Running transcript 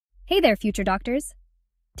Hey there, future doctors!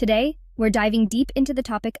 Today, we're diving deep into the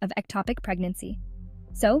topic of ectopic pregnancy.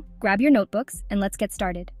 So, grab your notebooks and let's get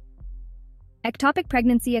started. Ectopic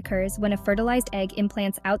pregnancy occurs when a fertilized egg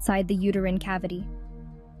implants outside the uterine cavity.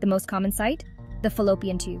 The most common site? The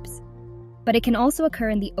fallopian tubes. But it can also occur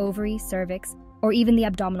in the ovary, cervix, or even the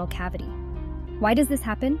abdominal cavity. Why does this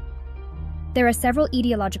happen? There are several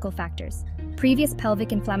etiological factors. Previous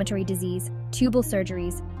pelvic inflammatory disease, tubal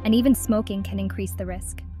surgeries, and even smoking can increase the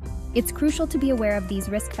risk. It's crucial to be aware of these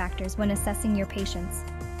risk factors when assessing your patients.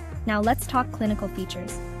 Now let's talk clinical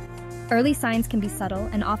features. Early signs can be subtle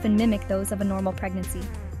and often mimic those of a normal pregnancy.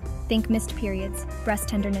 Think missed periods, breast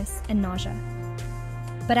tenderness, and nausea.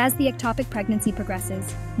 But as the ectopic pregnancy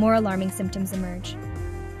progresses, more alarming symptoms emerge.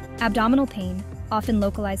 Abdominal pain, often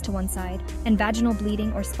localized to one side, and vaginal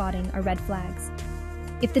bleeding or spotting are red flags.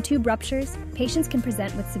 If the tube ruptures, patients can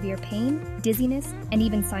present with severe pain, dizziness, and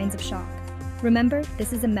even signs of shock. Remember,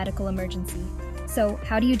 this is a medical emergency. So,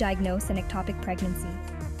 how do you diagnose an ectopic pregnancy?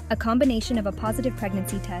 A combination of a positive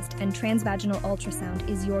pregnancy test and transvaginal ultrasound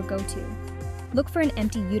is your go-to. Look for an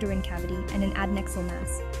empty uterine cavity and an adnexal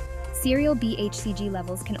mass. Serial BHCG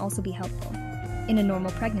levels can also be helpful. In a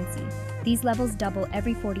normal pregnancy, these levels double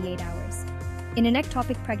every 48 hours. In an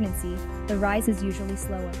ectopic pregnancy, the rise is usually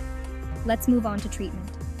slower. Let's move on to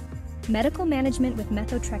treatment. Medical management with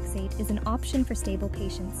methotrexate is an option for stable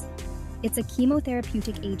patients. It's a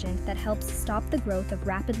chemotherapeutic agent that helps stop the growth of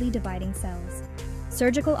rapidly dividing cells.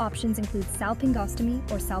 Surgical options include salpingostomy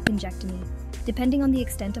or salpingectomy, depending on the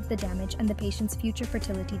extent of the damage and the patient's future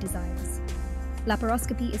fertility desires.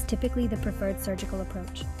 Laparoscopy is typically the preferred surgical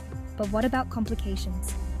approach. But what about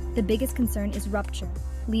complications? The biggest concern is rupture,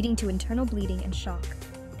 leading to internal bleeding and shock.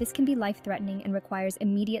 This can be life-threatening and requires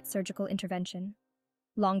immediate surgical intervention.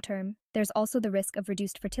 Long-term, there's also the risk of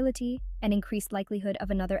reduced fertility and increased likelihood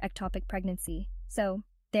of another ectopic pregnancy. So,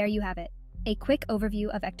 there you have it, a quick overview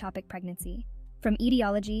of ectopic pregnancy. From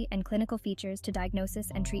etiology and clinical features to diagnosis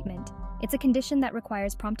and treatment, it's a condition that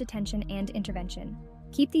requires prompt attention and intervention.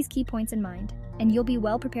 Keep these key points in mind, and you'll be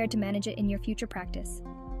well prepared to manage it in your future practice.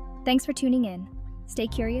 Thanks for tuning in. Stay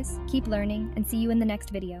curious, keep learning, and see you in the next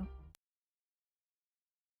video.